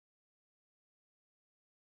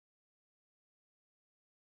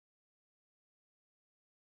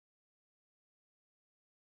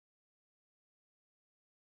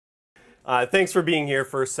Thanks for being here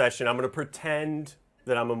for a session. I'm going to pretend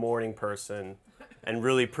that I'm a morning person and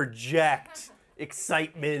really project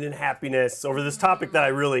excitement and happiness over this topic that I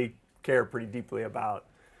really care pretty deeply about.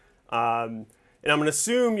 And I'm going to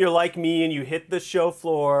assume you're like me and you hit the show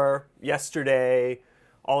floor yesterday,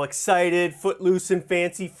 all excited, footloose and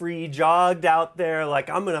fancy-free, jogged out there like,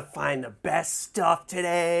 I'm going to find the best stuff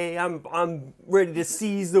today. I'm ready to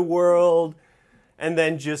seize the world. And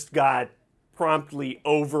then just got promptly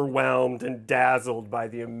overwhelmed and dazzled by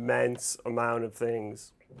the immense amount of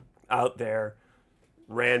things out there.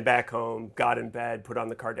 Ran back home, got in bed, put on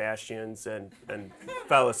the Kardashians, and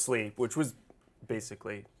fell asleep, which was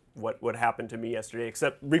basically what happened to me yesterday,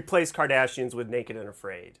 except replace Kardashians with Naked and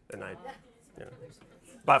Afraid. And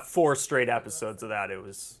about 4 straight episodes of that. It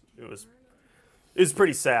was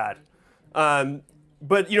pretty sad.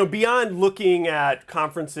 But beyond looking at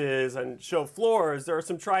conferences and show floors, there are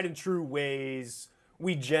some tried and true ways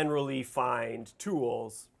we generally find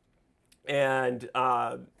tools. And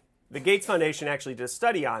the Gates Foundation actually did a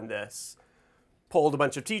study on this, polled a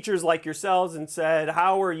bunch of teachers like yourselves and said,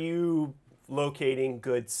 how are you locating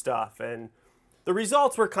good stuff? And the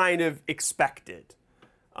results were kind of expected.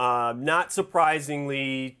 Not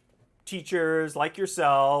surprisingly, teachers like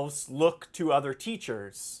yourselves look to other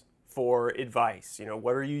teachers for advice.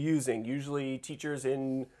 What are you using? Usually teachers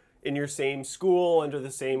in your same school under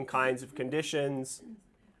the same kinds of conditions.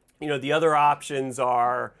 The other options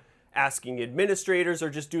are asking administrators or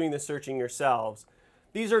just doing the searching yourselves.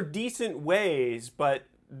 These are decent ways, but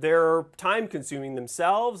they're time consuming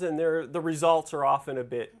themselves and the results are often a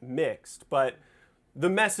bit mixed. But the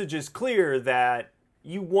message is clear that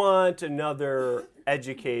you want another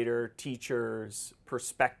educator, teacher's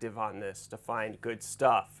perspective on this to find good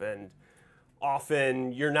stuff. And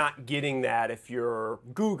often you're not getting that if you're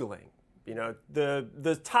Googling.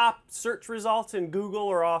 The top search results in Google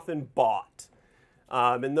are often bought.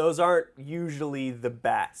 And those aren't usually the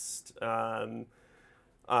best.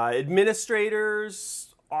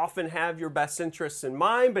 Administrators often have your best interests in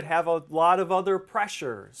mind, but have a lot of other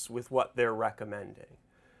pressures with what they're recommending.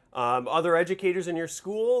 Other educators in your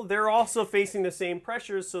school, they're also facing the same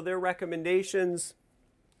pressures, so their recommendations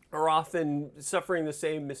are often suffering the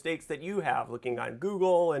same mistakes that you have, looking on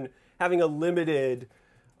Google and having a limited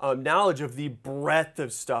knowledge of the breadth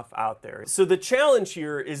of stuff out there. So the challenge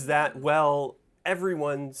here is that, well,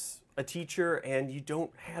 everyone's a teacher and you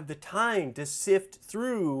don't have the time to sift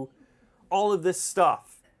through all of this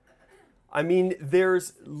stuff. I mean,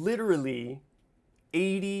 there's literally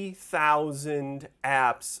 80,000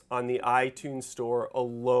 apps on the iTunes store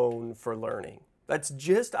alone for learning. That's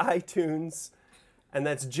just iTunes, and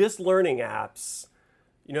that's just learning apps.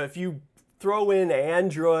 If you throw in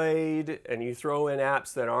Android and you throw in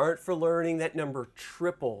apps that aren't for learning, that number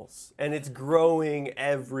triples, and it's growing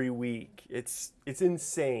every week. It's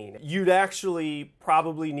insane. You'd actually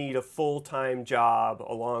probably need a full-time job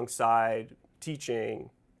alongside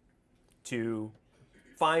teaching to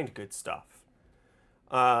find good stuff.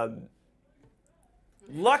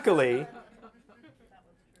 Luckily,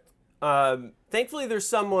 thankfully there's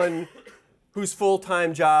someone whose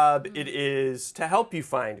full-time job it is to help you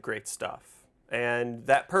find great stuff. And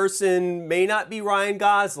that person may not be Ryan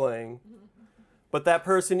Gosling, but that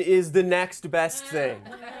person is the next best thing.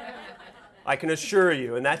 I can assure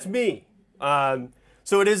you, and that's me.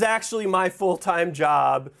 So it is actually my full-time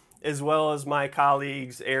job, as well as my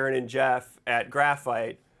colleagues Aaron and Jeff at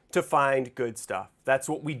Graphite, to find good stuff. That's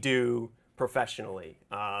what we do professionally.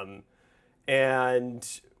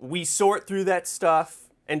 And we sort through that stuff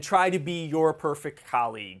and try to be your perfect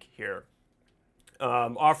colleague here,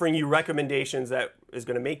 offering you recommendations that is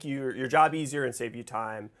going to make your job easier and save you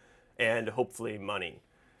time and hopefully money.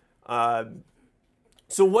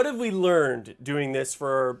 So what have we learned doing this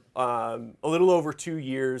for a little over 2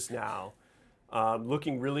 years now?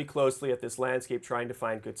 Looking really closely at this landscape, trying to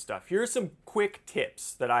find good stuff. Here are some quick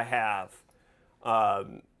tips that I have,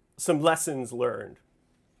 some lessons learned.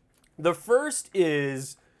 The first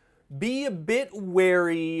is be a bit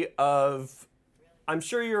wary of, I'm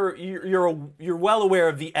sure you're well aware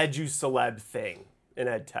of the edu-celeb thing in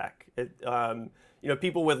ed tech.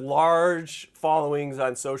 People with large followings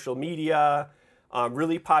on social media,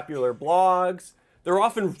 really popular blogs. They're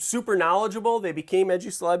often super knowledgeable. They became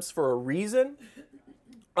edu-celebs for a reason.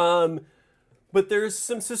 But there's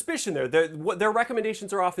some suspicion there. Their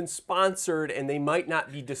recommendations are often sponsored and they might not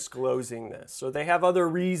be disclosing this. So they have other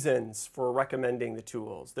reasons for recommending the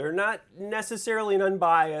tools. They're not necessarily an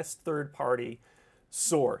unbiased third-party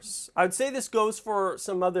source. I would say this goes for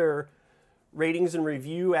some other ratings and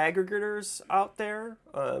review aggregators out there.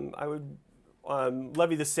 I would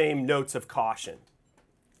levy the same notes of caution.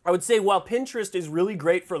 I would say while Pinterest is really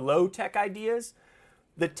great for low-tech ideas,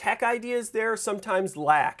 the tech ideas there sometimes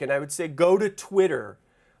lack. And I would say go to Twitter.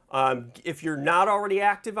 If you're not already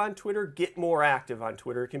active on Twitter, get more active on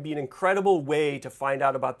Twitter. It can be an incredible way to find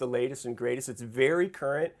out about the latest and greatest. It's very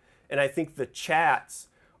current, and I think the chats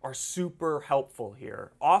are super helpful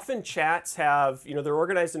here. Often chats have, they're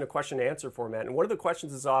organized in a question and answer format, and one of the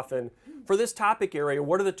questions is often, for this topic area,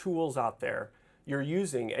 what are the tools out there you're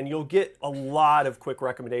using? And you'll get a lot of quick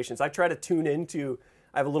recommendations. I try to tune into,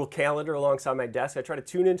 I have a little calendar alongside my desk. I try to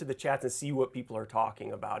tune into the chats and see what people are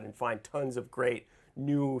talking about and find tons of great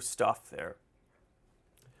new stuff there.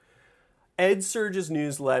 EdSurge's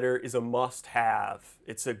newsletter is a must-have.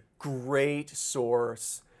 It's a great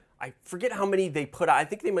source. I forget how many they put out. I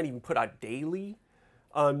think they might even put out daily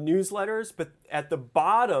newsletters, but at the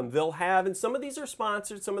bottom they'll have, and some of these are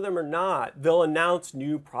sponsored, some of them are not, they'll announce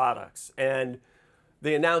new products. And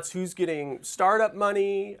they announce who's getting startup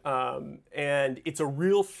money, and it's a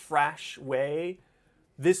real fresh way.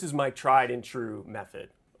 This is my tried and true method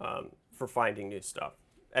for finding new stuff.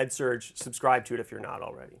 EdSurge, subscribe to it if you're not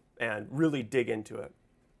already, and really dig into it.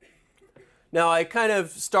 Now, I kind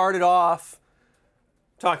of started off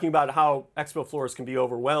talking about how expo floors can be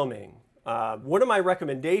overwhelming. One of my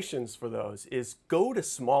recommendations for those is go to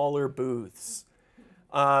smaller booths.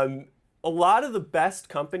 A lot of the best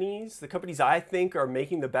companies, the companies I think are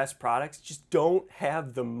making the best products, just don't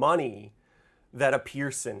have the money that a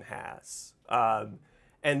Pearson has.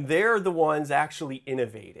 And they're the ones actually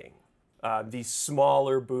innovating these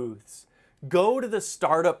smaller booths. Go to the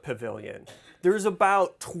Startup Pavilion. There's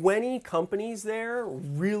about 20 companies there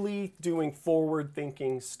really doing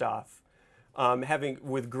forward-thinking stuff,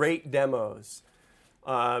 with great demos.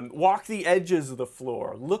 Walk the edges of the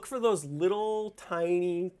floor. Look for those little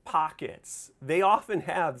tiny pockets. They often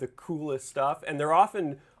have the coolest stuff, and they're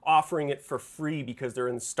often offering it for free because they're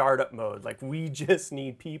in startup mode. Like, we just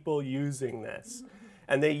need people using this.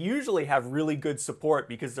 And they usually have really good support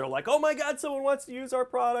because they're like, oh my God, someone wants to use our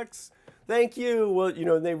products. Thank you. Well,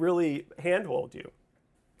 and they really handhold you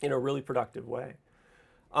in a really productive way.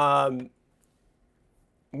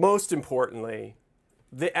 Most importantly,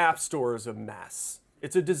 the App Store is a mess.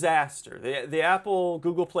 It's a disaster. The Apple,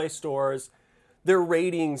 Google Play stores, their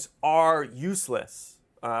ratings are useless.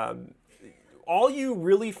 All you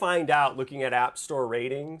really find out looking at App Store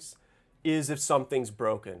ratings is if something's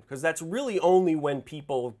broken, because that's really only when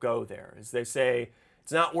people go there, is they say,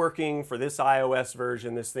 it's not working for this iOS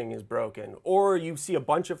version, this thing is broken. Or you see a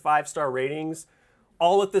bunch of 5-star ratings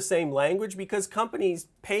all at the same language because companies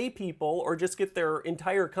pay people or just get their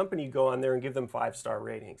entire company to go on there and give them 5-star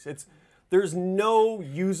ratings. There's no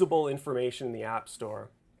usable information in the App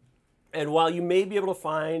Store. And while you may be able to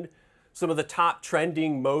find some of the top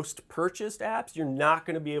trending, most purchased apps, you're not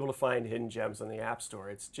going to be able to find hidden gems on the App Store.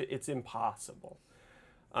 It's impossible.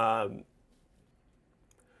 I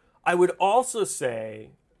would also say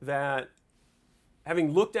that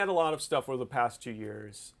having looked at a lot of stuff over the past 2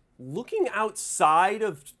 years, looking outside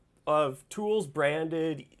of tools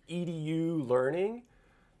branded EDU learning,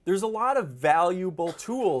 there's a lot of valuable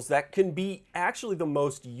tools that can be actually the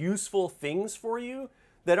most useful things for you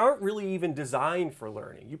that aren't really even designed for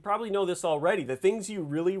learning. You probably know this already. The things you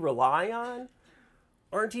really rely on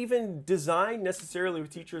aren't even designed necessarily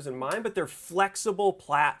with teachers in mind, but they're flexible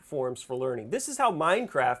platforms for learning. This is how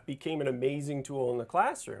Minecraft became an amazing tool in the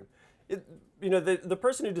classroom. The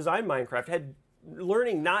person who designed Minecraft had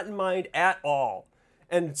learning not in mind at all.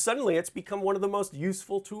 And suddenly it's become one of the most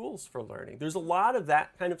useful tools for learning. There's a lot of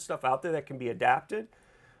that kind of stuff out there that can be adapted.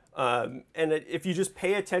 And if you just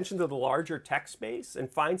pay attention to the larger tech space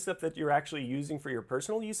and find stuff that you're actually using for your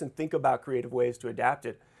personal use and think about creative ways to adapt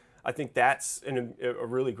it, I think that's a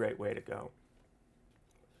really great way to go.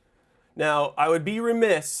 Now, I would be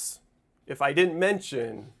remiss if I didn't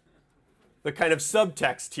mention the kind of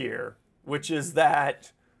subtext here, which is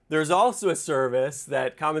that there's also a service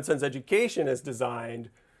that Common Sense Education has designed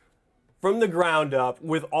from the ground up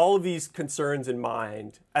with all of these concerns in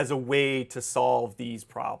mind as a way to solve these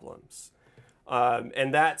problems.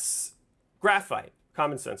 And that's Graphite,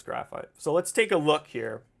 Common Sense Graphite. So let's take a look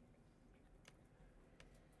here.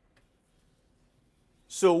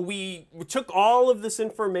 So we took all of this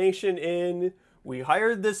information in, we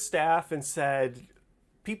hired this staff and said,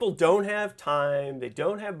 people don't have time, they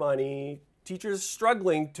don't have money, teachers are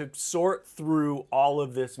struggling to sort through all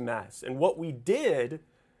of this mess. And what we did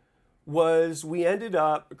was we ended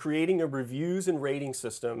up creating a reviews and rating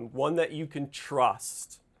system, one that you can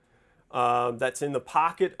trust, that's in the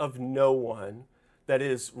pocket of no one, that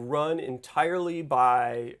is run entirely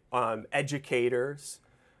by educators,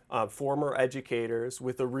 former educators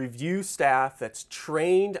with a review staff that's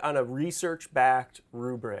trained on a research-backed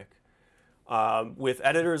rubric, with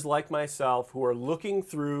editors like myself who are looking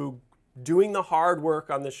through, doing the hard work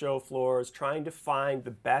on the show floors, trying to find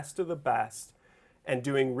the best of the best, and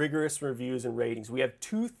doing rigorous reviews and ratings. We have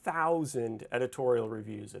 2,000 editorial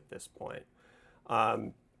reviews at this point.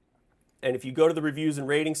 And if you go to the reviews and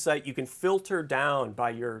ratings site, you can filter down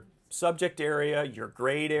by your subject area, your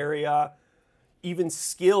grade area, even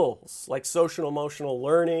skills like social emotional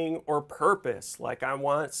learning, or purpose, like I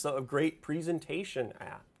want a great presentation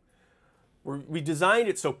app. We designed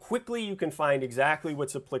it so quickly you can find exactly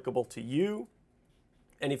what's applicable to you.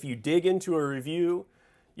 And if you dig into a review,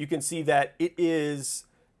 you can see that it is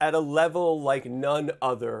at a level like none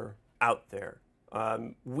other out there.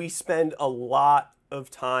 We spend a lot of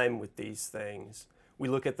time with these things. We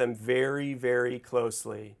look at them very, very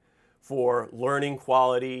closely for learning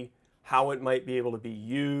quality, how it might be able to be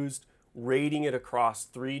used, rating it across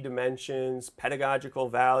 3 dimensions, pedagogical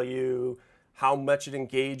value, how much it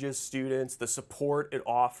engages students, the support it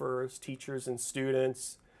offers teachers and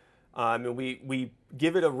students. And we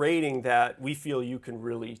give it a rating that we feel you can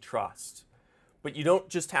really trust. But you don't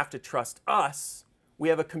just have to trust us. We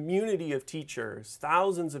have a community of teachers,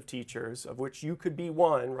 thousands of teachers, of which you could be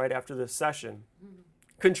one right after this session,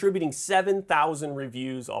 contributing 7,000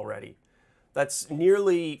 reviews already. That's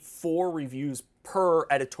nearly 4 reviews per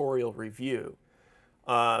editorial review.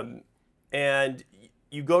 And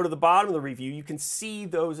you go to the bottom of the review, you can see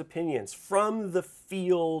those opinions from the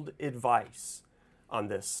field advice on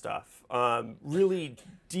this stuff. Really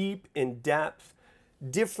deep, in depth,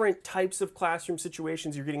 different types of classroom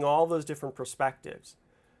situations. You're getting all those different perspectives.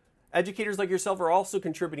 Educators like yourself are also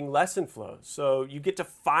contributing lesson flows. So you get to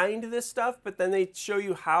find this stuff, but then they show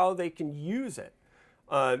you how they can use it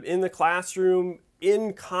in the classroom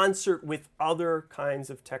in concert with other kinds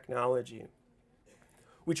of technology.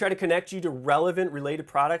 We try to connect you to relevant related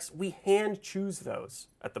products. We hand choose those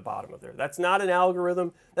at the bottom of there. That's not an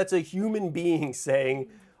algorithm. That's a human being saying,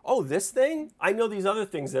 oh, this thing? I know these other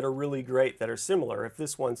things that are really great that are similar if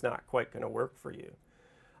this one's not quite going to work for you.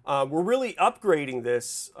 We're really upgrading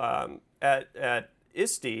this at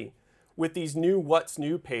ISTE with these new What's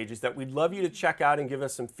New pages that we'd love you to check out and give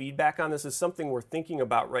us some feedback on. This is something we're thinking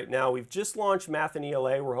about right now. We've just launched Math and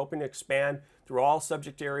ELA. We're hoping to expand through all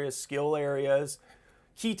subject areas, skill areas,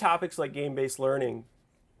 key topics like game-based learning.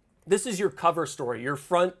 This is your cover story, your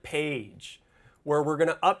front page, where we're going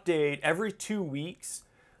to update every 2 weeks.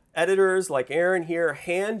 Editors like Aaron here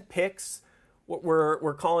hand picks what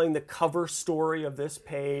we're calling the cover story of this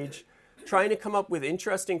page, trying to come up with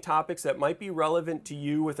interesting topics that might be relevant to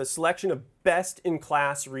you with a selection of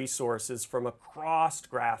best-in-class resources from across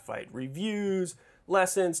Graphite. Reviews,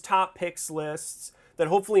 lessons, top picks lists that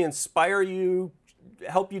hopefully inspire you,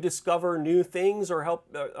 help you discover new things, or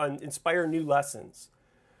help inspire new lessons.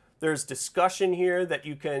 There's discussion here that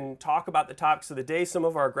you can talk about the topics of the day. Some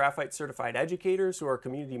of our Graphite certified educators who are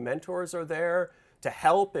community mentors are there to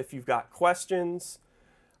help if you've got questions.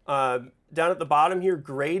 Down at the bottom here,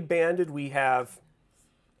 grade banded, we have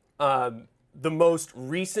the most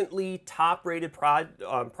recently top-rated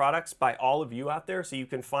products by all of you out there, so you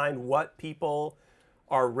can find what people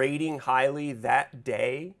are rating highly that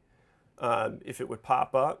day. If it would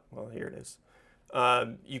pop up, well, here it is.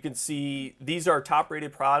 You can see these are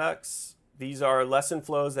top-rated products. These are lesson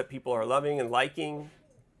flows that people are loving and liking.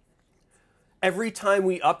 Every time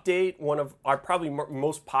we update one of our probably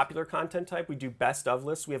most popular content type, we do best of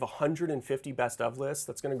lists. We have 150 best of lists.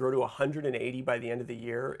 That's going to grow to 180 by the end of the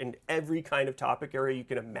year in every kind of topic area you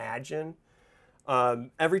can imagine.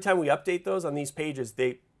 Every time we update those on these pages,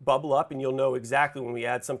 they bubble up and you'll know exactly when we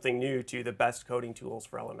add something new to the best coding tools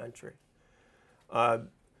for elementary.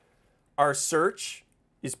 Our search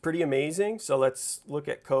is pretty amazing. So let's look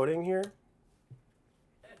at coding here.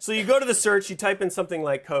 So you go to the search, you type in something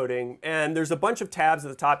like coding, and there's a bunch of tabs at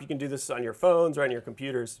the top. You can do this on your phones or on your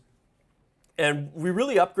computers. And we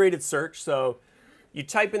really upgraded search. So you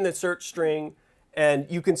type in the search string, and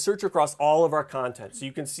you can search across all of our content. So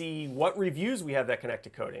you can see what reviews we have that connect to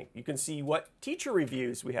coding. You can see what teacher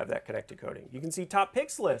reviews we have that connect to coding. You can see top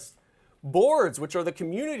picks lists, boards, which are the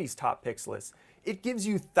community's top picks lists. It gives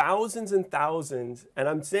you thousands and thousands, and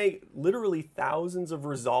I'm saying literally thousands of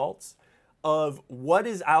results of what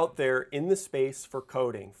is out there in the space for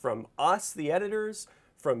coding, from us, the editors,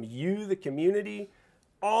 from you, the community,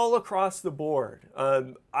 all across the board.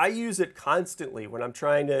 I use it constantly when I'm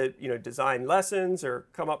trying to design lessons or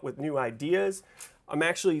come up with new ideas. I'm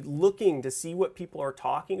actually looking to see what people are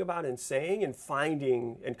talking about and saying, and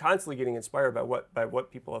finding and constantly getting inspired by what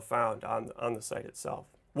people have found on the site itself.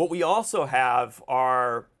 What we also have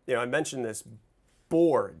are I mentioned this,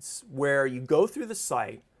 boards, where you go through the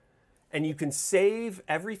site and you can save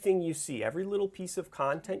everything you see, every little piece of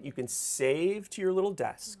content you can save to your little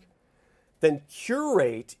desk, then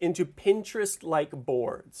curate into Pinterest-like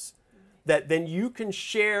boards that then you can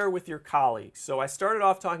share with your colleagues. So I started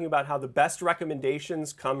off talking about how the best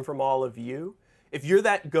recommendations come from all of you. If you're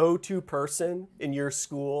that go-to person in your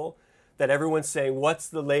school that everyone's saying, what's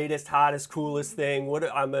the latest, hottest, coolest thing?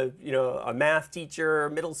 I'm a math teacher,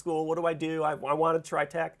 middle school, what do I do? I want to try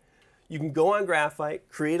tech. You can go on Graphite,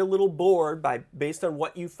 create a little board based on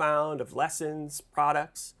what you found of lessons,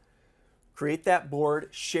 products, create that board,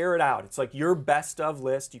 share it out. It's like your best of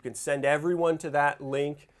list. You can send everyone to that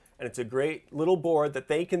link, and it's a great little board that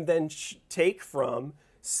they can then take from,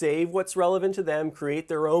 save what's relevant to them, create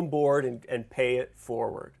their own board, and pay it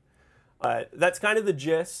forward. That's kind of the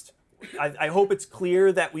gist. I hope it's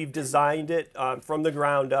clear that we've designed it from the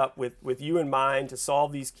ground up with you in mind to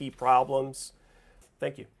solve these key problems.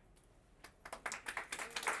 Thank you.